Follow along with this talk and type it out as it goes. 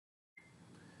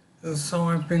So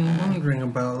I've been wondering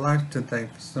about life today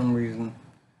for some reason,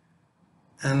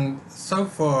 and so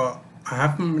far I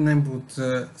haven't been able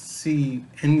to see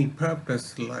any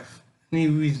purpose to life, any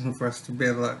reason for us to be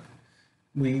alive.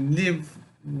 We live,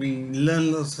 we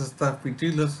learn lots of stuff, we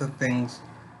do lots of things,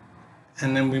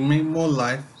 and then we make more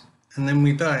life, and then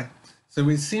we die. So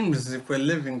it seems as if we're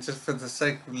living just for the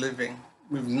sake of living,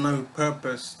 with no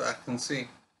purpose that I can see.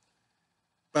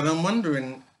 But I'm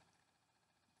wondering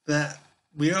that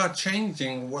we are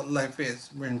changing what life is.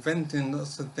 We're inventing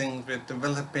lots of things, we're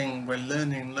developing, we're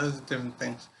learning loads of different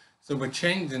things. So we're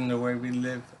changing the way we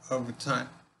live over time.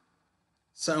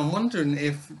 So I'm wondering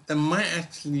if there might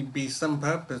actually be some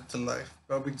purpose to life,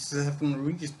 but we just haven't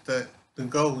reached the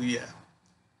goal yet.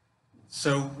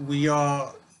 So we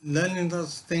are learning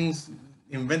lots of things,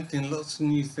 inventing lots of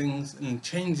new things, and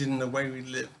changing the way we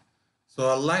live. So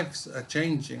our lives are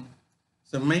changing.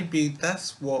 So maybe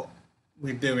that's what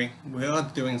we're doing. We are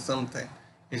doing something.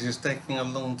 It's just taking a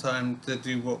long time to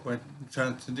do what we're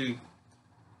trying to do.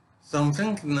 So I'm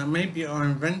thinking that maybe our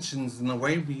inventions and the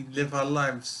way we live our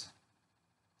lives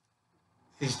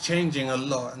is changing a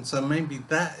lot. And so maybe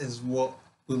that is what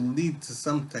will lead to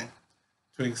something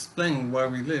to explain why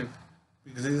we live.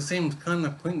 Because it seems kind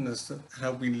of pointless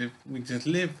how we live. We just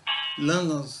live, learn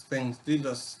lots of things, do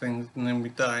lots of things, and then we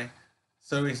die.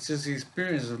 So it's just the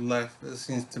experience of life that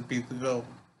seems to be the goal.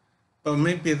 But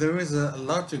maybe there is a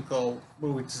larger goal,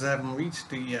 but we just haven't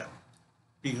reached it yet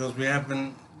because we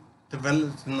haven't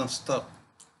developed enough stuff.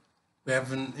 We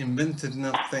haven't invented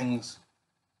enough things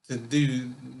to do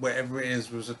whatever it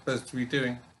is we're supposed to be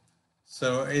doing.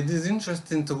 So it is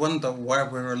interesting to wonder why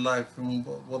we're alive and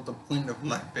what the point of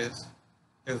life is,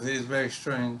 because it is very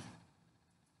strange.